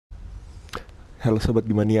Halo sobat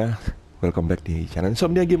Gimania, welcome back di channel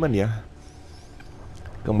Insomnia Gimania.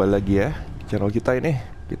 Kembali lagi ya di channel kita ini.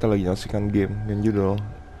 Kita lagi nyaksikan game yang judul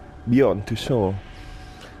Beyond Two Soul.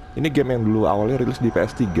 Ini game yang dulu awalnya rilis di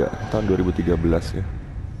PS3 tahun 2013 ya.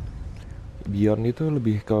 Beyond itu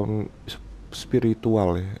lebih ke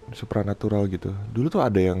spiritual ya, supranatural gitu. Dulu tuh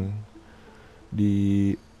ada yang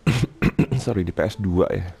di sorry, di PS2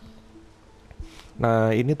 ya. Nah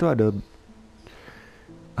ini tuh ada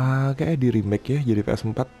kayak di remake ya jadi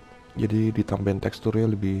PS4. Jadi ditambahin teksturnya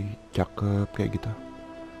lebih cakep kayak gitu.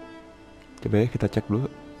 Coba ya kita cek dulu.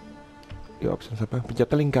 Ya option apa?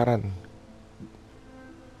 Pencetnya lingkaran.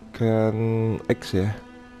 Kan X ya.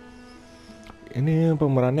 Ini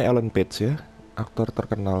pemerannya Ellen Page ya, aktor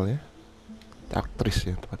terkenal ya. Aktris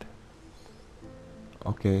ya tepatnya.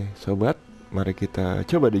 Oke, sobat, mari kita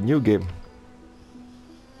coba di new game.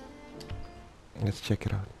 Let's check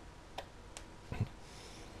it out.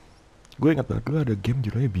 Gue ingat banget dulu ada game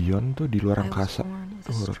judulnya Beyond tuh di luar angkasa.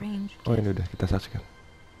 Oh ini udah kita saksikan.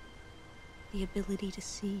 The ability to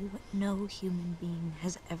see what no human being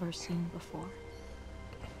has ever seen before.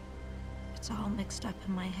 It's all mixed up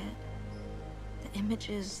in my head. The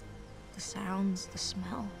images, the sounds, the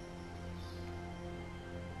smell.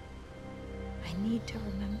 I need to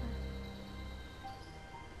remember.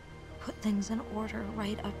 Put things in order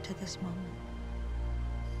right up to this moment.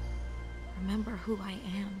 Remember who I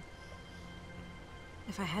am.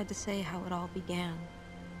 If I had to say how it all began,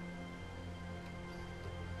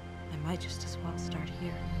 I might just as well start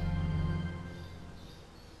here.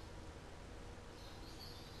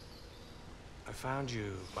 I found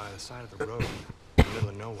you by the side of the road, in the middle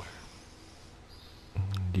of nowhere.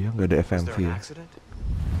 Dia nggak ada Was there FMV an ya. accident?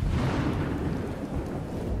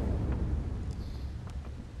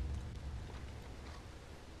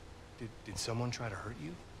 Did someone try to hurt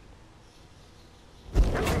you?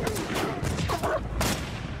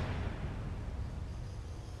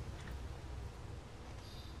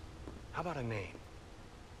 How about a name?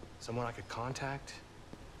 Someone I could contact?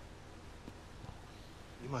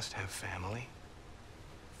 You must have family,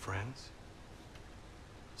 friends,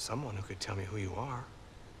 someone who could tell me who you are.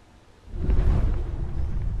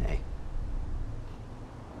 Hey,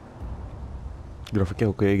 Grafiknya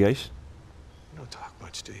oke guys. you don't talk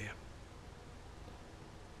much, do you?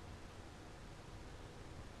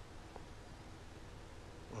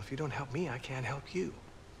 Well, if you don't help me, I can't help you.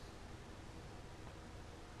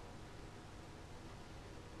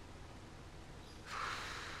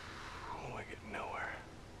 Oh, I get nowhere.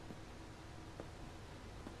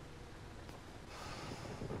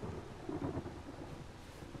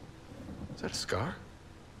 Is that a scar?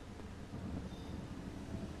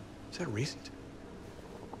 Is that recent?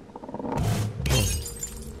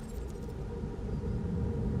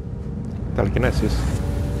 Telekinesis.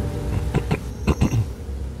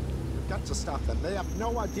 Got to stop them. They have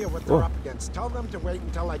no idea what they're Oh. up against. Tell them to wait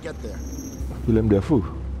until I get there. William Dafoe.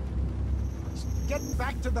 Get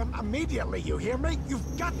back to them immediately, you hear me? You've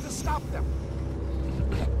got to stop them.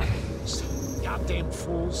 Goddamn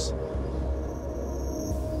fools.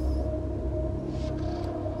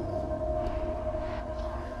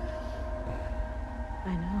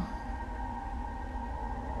 I know.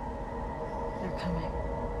 They're coming.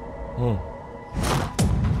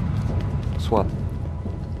 SWAT.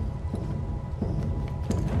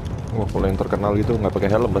 Wah, kalau yang terkenal gitu nggak pakai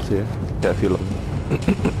helm pasti ya, kayak film.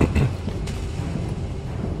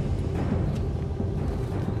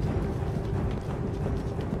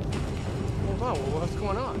 Hold on, what's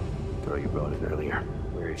going on? Girl you brought in earlier.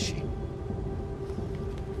 Where is she?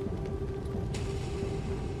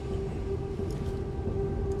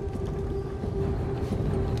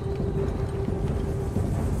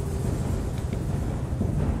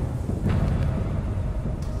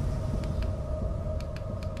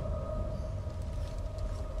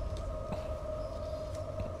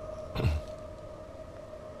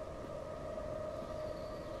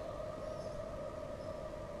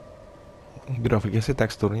 Grafiknya sih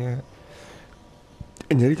teksturnya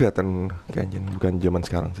jadi kelihatan kayak bukan zaman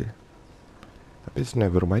sekarang sih. Tapi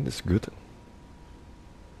never mind, it's good.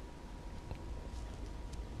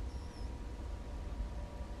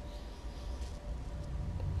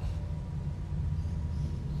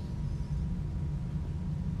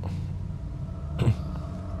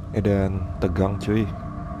 Dan tegang cuy.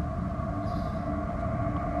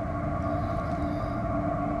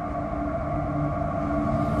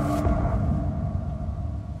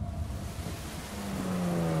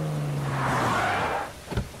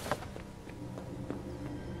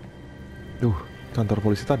 Kantor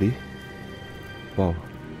polisi tadi. Wow.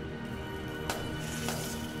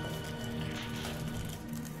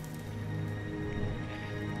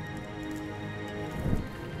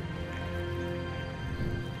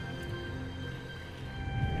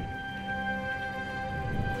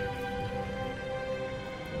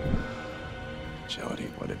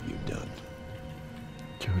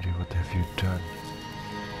 What have you done?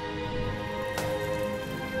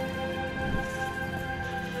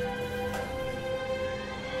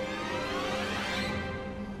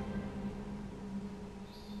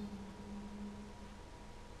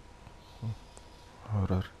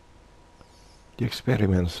 Horror. The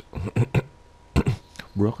experiments.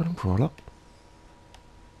 Broken prologue.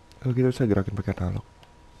 Kalau kita bisa gerakin pakai analog.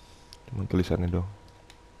 Cuma tulisannya dong.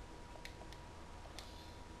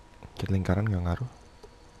 Cat lingkaran nggak ngaruh.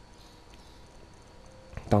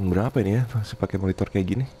 Tahun berapa ini ya masih pakai monitor kayak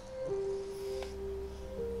gini?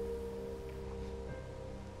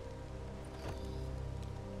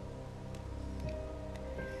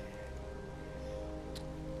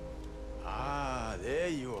 Ah, there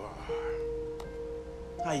you are.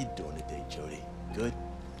 How you doing today, Jody? Good?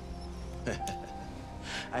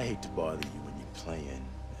 I hate to bother you when you're playing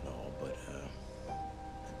and all, but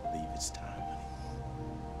I believe it's time, honey.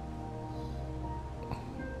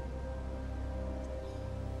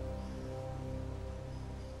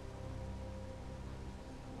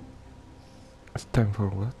 It's time for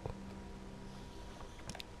what?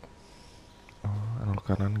 Oh, analog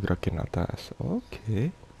kanan gerakin atas.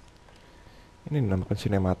 Oke. Ini dinamakan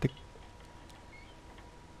sinematik.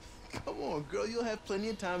 Come on, girl, you'll have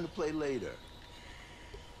plenty of time to play later.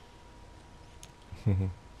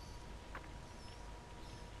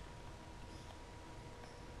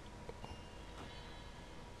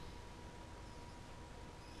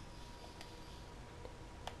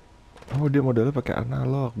 Oh, dia modelnya pakai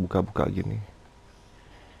analog, buka-buka gini.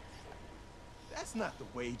 That's not the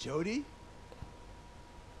way, Jody.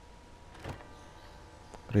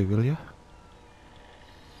 Reveal ya.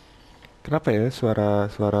 Kenapa ya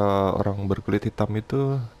suara orang berkulit hitam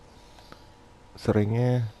itu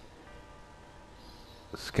seringnya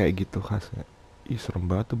kayak gitu khasnya. Ih, serem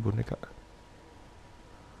banget tuh boneka.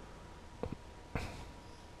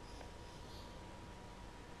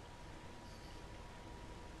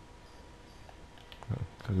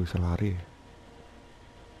 Kagak bisa lari.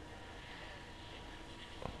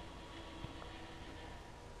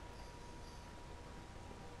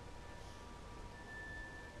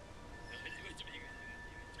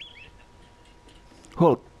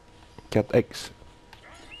 Hold. Cat X.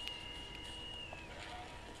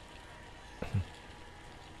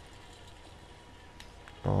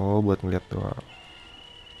 Oh, buat ngeliat doang.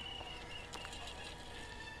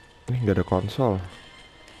 Ini nggak ada konsol.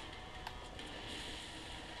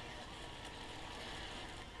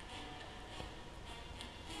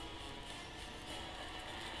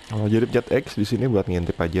 Oh, jadi pencet X di sini buat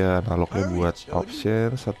ngintip aja, analognya buat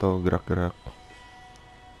options atau gerak-gerak.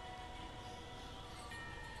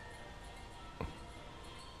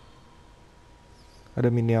 Ada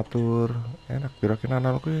miniatur, enak gerakin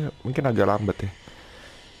analognya mungkin agak lambat ya.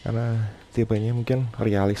 Karena tipenya mungkin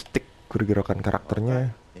realistik pergerakan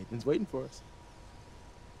karakternya. Nathan's waiting for us.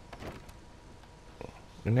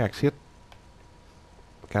 Ini exit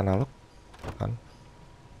pakai analog kan.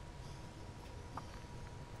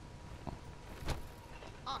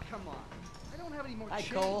 Oh, come on. I don't have any more Hi,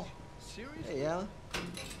 change. Cole. Seriously? Hey, Alan.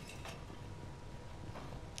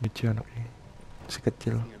 Lucu anaknya, masih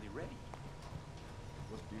kecil.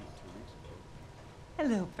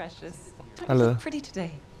 Hello, precious. Don't Hello. you look pretty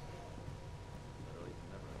today?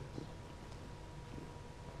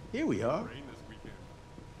 Here we are.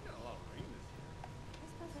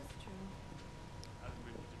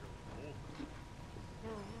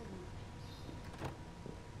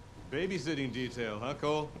 Babysitting detail, huh,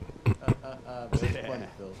 Cole? Very funny,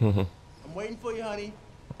 Phil. I'm waiting for you, honey.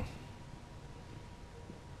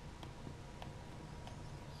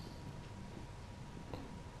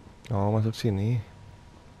 Oh, masuk sini.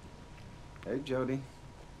 Hey, Jody.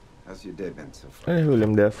 How's your day been so far?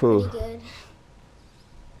 William Dafoe. Good.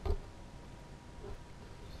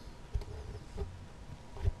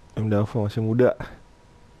 William Dafoe masih muda.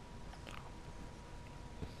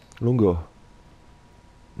 Lunggo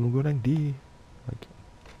nanti.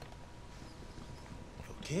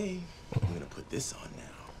 Okay, I'm gonna put this on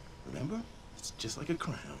now. Remember? It's just like a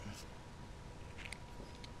crown.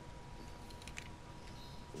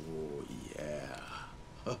 Oh, yeah.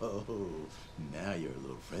 Oh, now you're a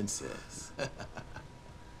little princess.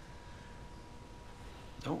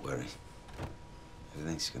 Don't worry.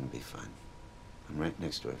 Everything's gonna be fine. I'm right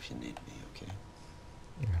next door if you need me, okay?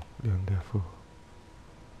 Ya, William Dafoe.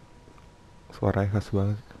 Suaranya khas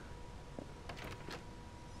banget.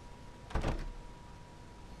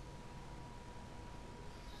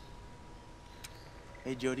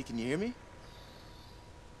 Hey, Jody, can you hear me?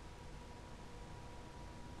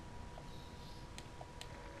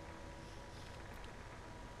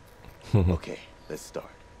 Okay, let's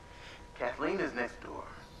start. Kathleen is next door,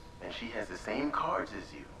 and she has the same cards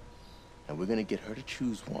as you. And we're gonna get her to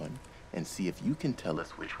choose one and see if you can tell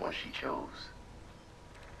us which one she chose.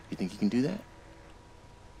 You think you can do that?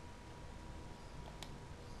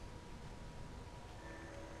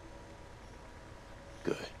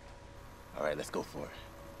 Good. All right, let's go for it.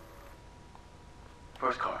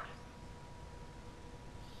 First card.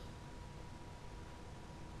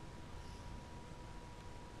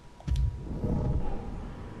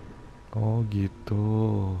 Oh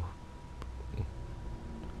gitu.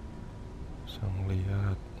 Bisa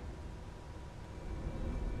ngeliat.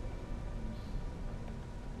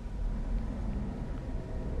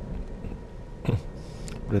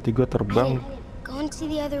 Berarti gue terbang. Go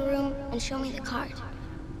into the other room and show me the card.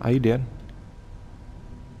 Ayo Dan.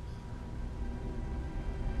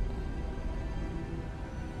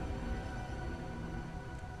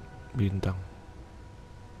 Bintang.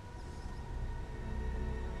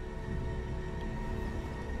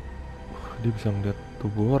 Dia bisa ngeliat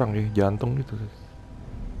tubuh orang ya, jantung gitu.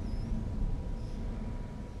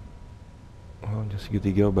 Oh, udah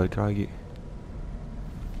segitiga balik lagi.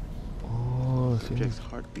 Oh, sini. Subject's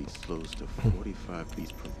heartbeat slows to 45 beats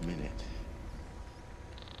per minute.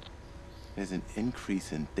 There's an increase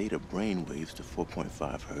in theta brain waves to 4.5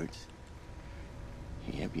 hertz.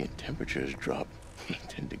 The ambient temperature has dropped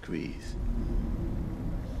 10 degrees.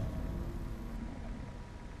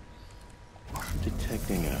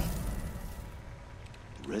 Detecting a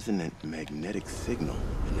resonant magnetic signal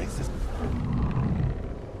in excess.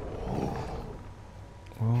 Oh.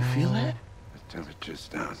 You feel that? The temperature's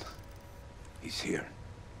down. He's here.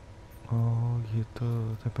 Oh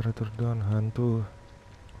gitu, temperatur down, hantu.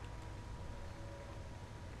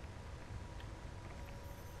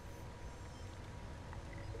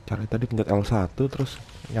 Cara tadi pencet L1 terus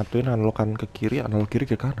nyatuin analog kanan ke kiri, analog kiri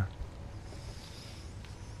ke kanan.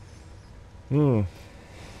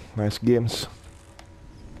 Nice games.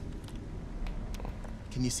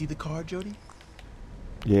 Can you see the card, Jody?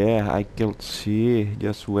 Yeah, I can see.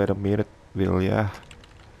 Just wait a minute, Will ya.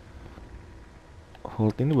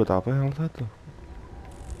 Hold ini buat apa yang L1?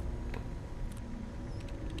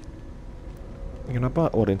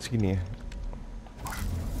 Kenapa orange gini ya?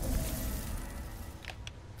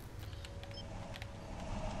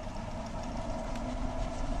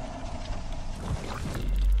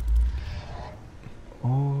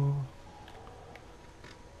 Oh,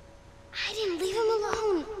 I didn't leave him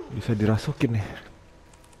alone. bisa dirasukin ya.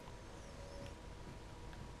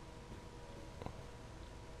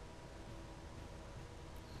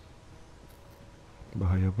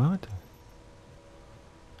 Bahaya banget ya.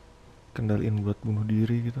 Kendaliin buat bunuh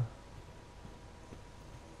diri gitu.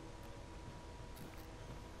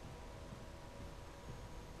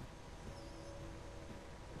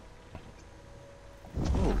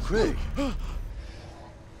 Oh, Craig.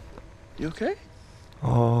 You okay?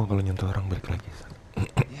 Oh, kalau nyentuh orang balik lagi.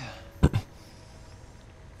 Yeah.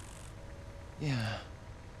 Yeah.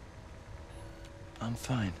 I'm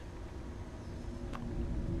fine.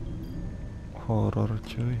 Horor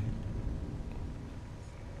cuy.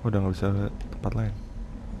 Udah nggak bisa ke tempat lain.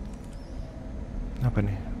 Apa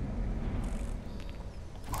nih?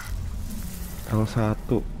 L1.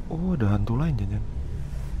 Oh, ada hantu lain jangan.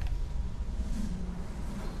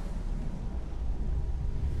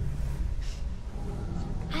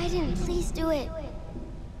 Aiden, please do it.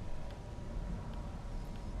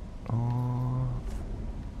 Oh,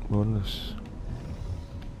 bonus.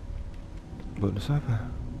 Bonus apa?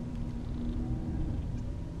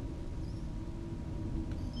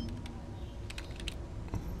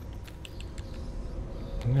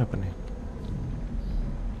 Ini apa nih?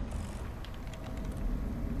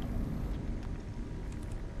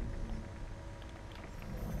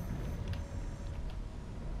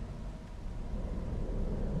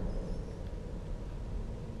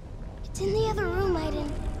 It's in the other room, Aiden.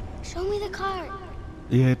 Show me the card.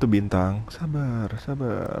 Iya, itu bintang. Sabar,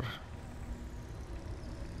 sabar.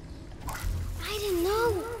 Aiden, no.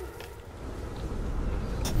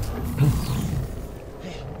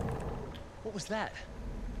 Hey, what was that?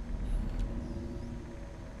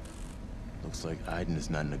 Looks like Aiden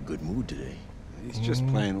is not in a good mood today. He's just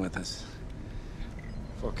playing with us.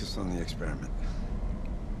 Focus on the experiment.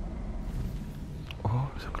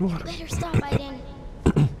 Oh, bisa keluar. Better stop, Aiden.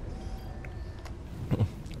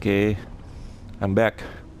 Okay, I'm back.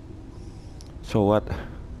 So what?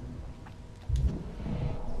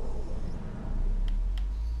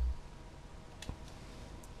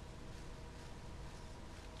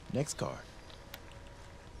 Next card.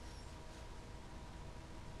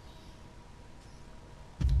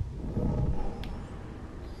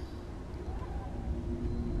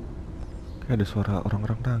 Kayak ada suara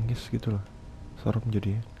orang-orang nangis gitu loh. Serem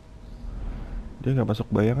jadi. Dia nggak masuk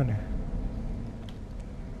bayangan ya.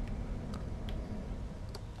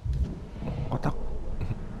 Kotak.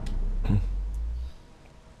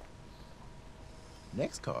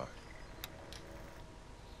 Next card.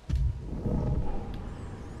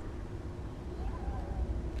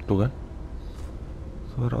 Tuh kan.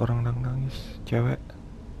 Suara orang nangis, cewek.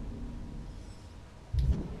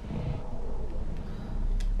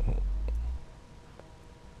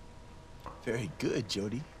 Very good,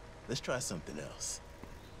 Jody. Let's try something else.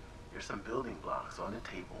 There's some building blocks on the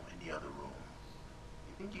table in the other room.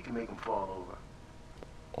 You think you can make them fall over?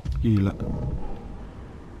 Oh, gila.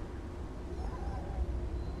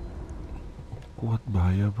 Kuat,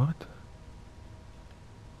 bahaya banget.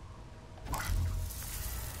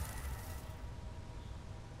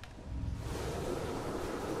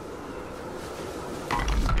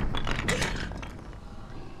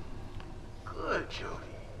 Good, Jody.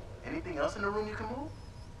 Anything else in the room you can move?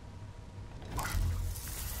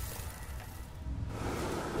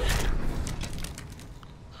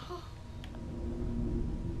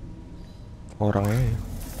 Orangnya ya.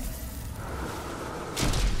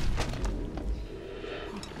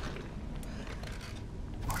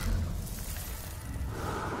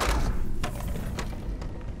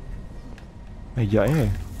 Mejanya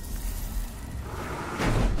ya.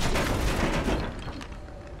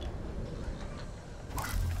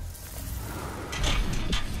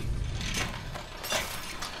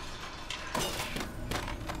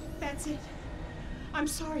 That's it. I'm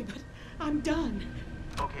sorry, but I'm done.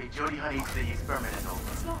 Okay, Jody, honey, the experiment is over.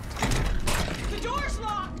 It's locked. The door's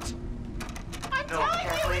locked. I'm No, telling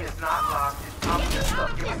Kathleen, you, it's not locked. It's up Get me this out stuff.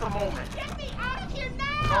 of Give here. us a moment. Get me out of here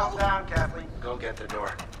now! Calm down, Kathleen. Go get the door.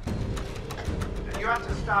 You have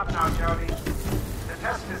to stop now, Jody. The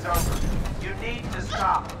test is over. You need to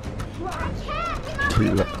stop. I can't! Get out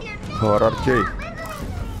Gila. of here now! Horor cuy.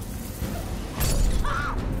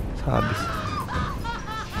 Sadis.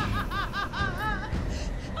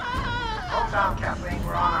 Calm down, Kathleen.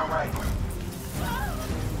 We're on our way.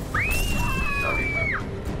 Jody,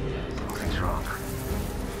 something's wrong.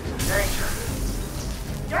 Danger.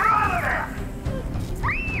 Get out of there!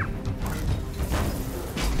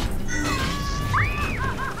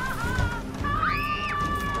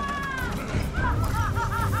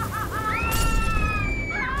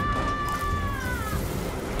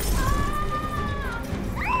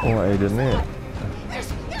 Oh, Aidennya. There's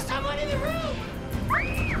someone in the room!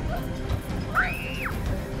 Please! Please!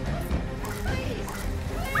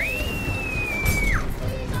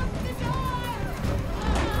 Please open the door!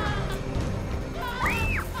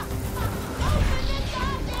 Open the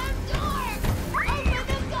goddamn door! Open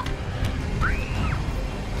the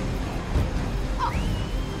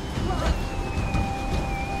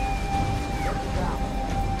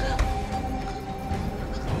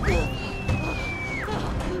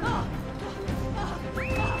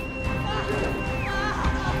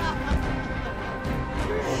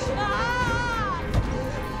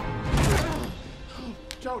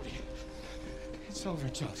Jody. It's over,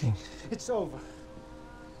 Jody. It's over.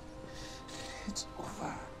 It's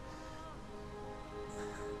over.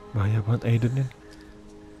 Bahaya banget Aidennya.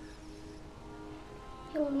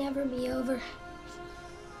 It will never be over.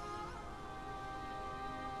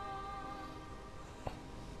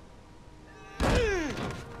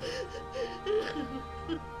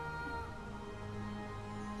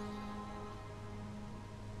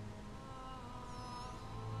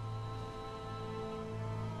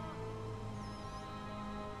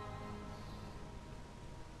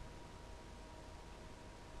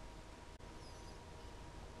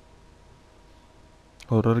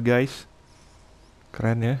 Horror guys.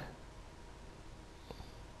 Keren ya.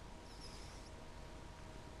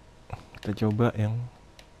 Kita coba yang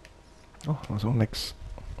langsung next.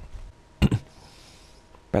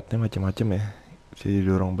 Petnya macam-macam ya. Bisa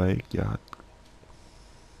didorong baik, jahat.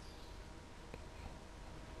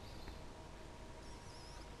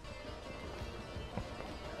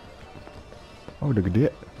 Oh, udah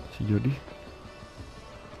gede si Jody.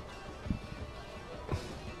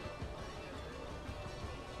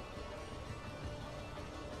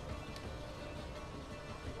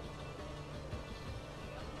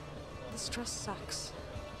 This dress sucks.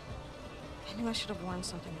 I knew I should have worn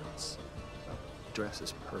something else. Dress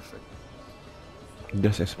is perfect.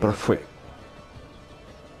 This is perfect.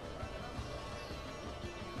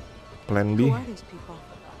 Plan B. Who are these people?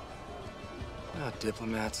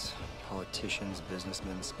 Diplomats, politicians,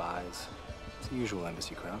 businessmen, spies. It's the usual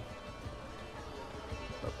embassy crowd.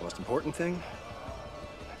 But the most important thing,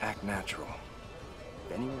 act natural.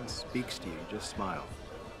 If anyone speaks to you, just smile.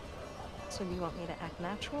 So do you want me to act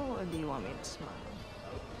natural or do you want me to smile?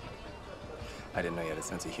 I didn't know you had a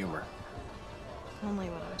sense of humor. Only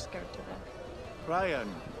when I'm scared to death. Ryan,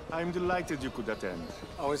 I'm delighted you could attend.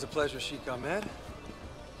 Always a pleasure, Sheikh Ahmed.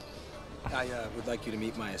 I would like you to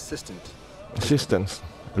meet my assistant. Assistance,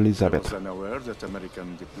 I Elizabeth. was unaware that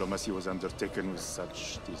American diplomacy was undertaken with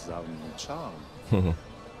such disarming charm. Mhm.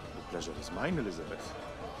 The pleasure is mine, Elizabeth.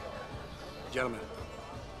 Gentlemen,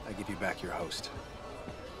 I give you back your host.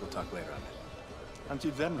 We'll talk later, Ahmed.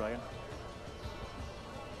 Until then, Ryan.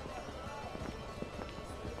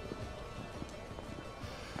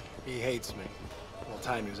 He hates me. The whole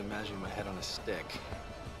time he was imagining my head on a stick.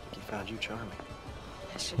 He found you charming.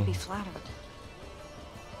 I should be flattered.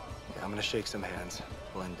 Yeah, I'm gonna shake some hands,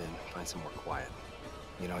 blend in, find somewhere quiet.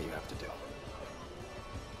 You know what you have to do.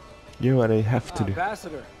 You what I have to do.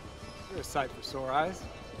 Ambassador, you're a sight for sore eyes.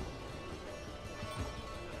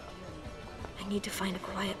 I need to find a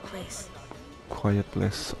quiet place. Quiet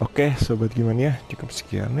place. Oke, sobat gimana ya? Cukup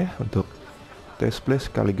sekian ya untuk test play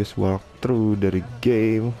sekaligus walkthrough dari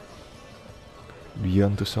game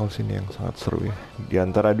Beyond Two Souls ini yang sangat seru ya. Di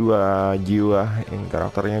antara dua jiwa yang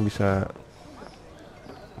karakternya bisa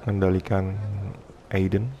mengendalikan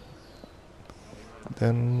Aiden.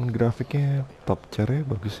 Dan grafiknya top tier ya,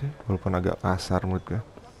 bagus ya, walaupun agak kasar menurut gue.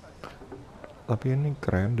 Tapi ini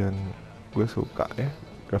keren dan gue suka ya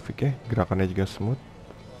grafiknya, gerakannya juga smooth.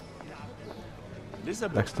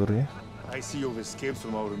 Teksturnya. I see you've escaped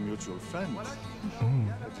from our mutual friend.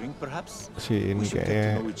 A drink, perhaps? Si ini We should get to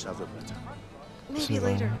kayaknya know each other better. Maybe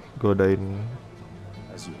later. godain.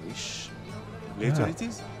 As you wish. Later Yeah. it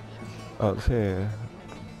is. Oh saya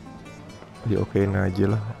diokein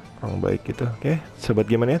aja lah, orang baik gitu. Oke, sobat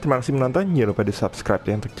gimana ya, terima kasih menonton. Jangan lupa di subscribe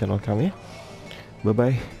ya untuk channel kami. Bye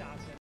bye.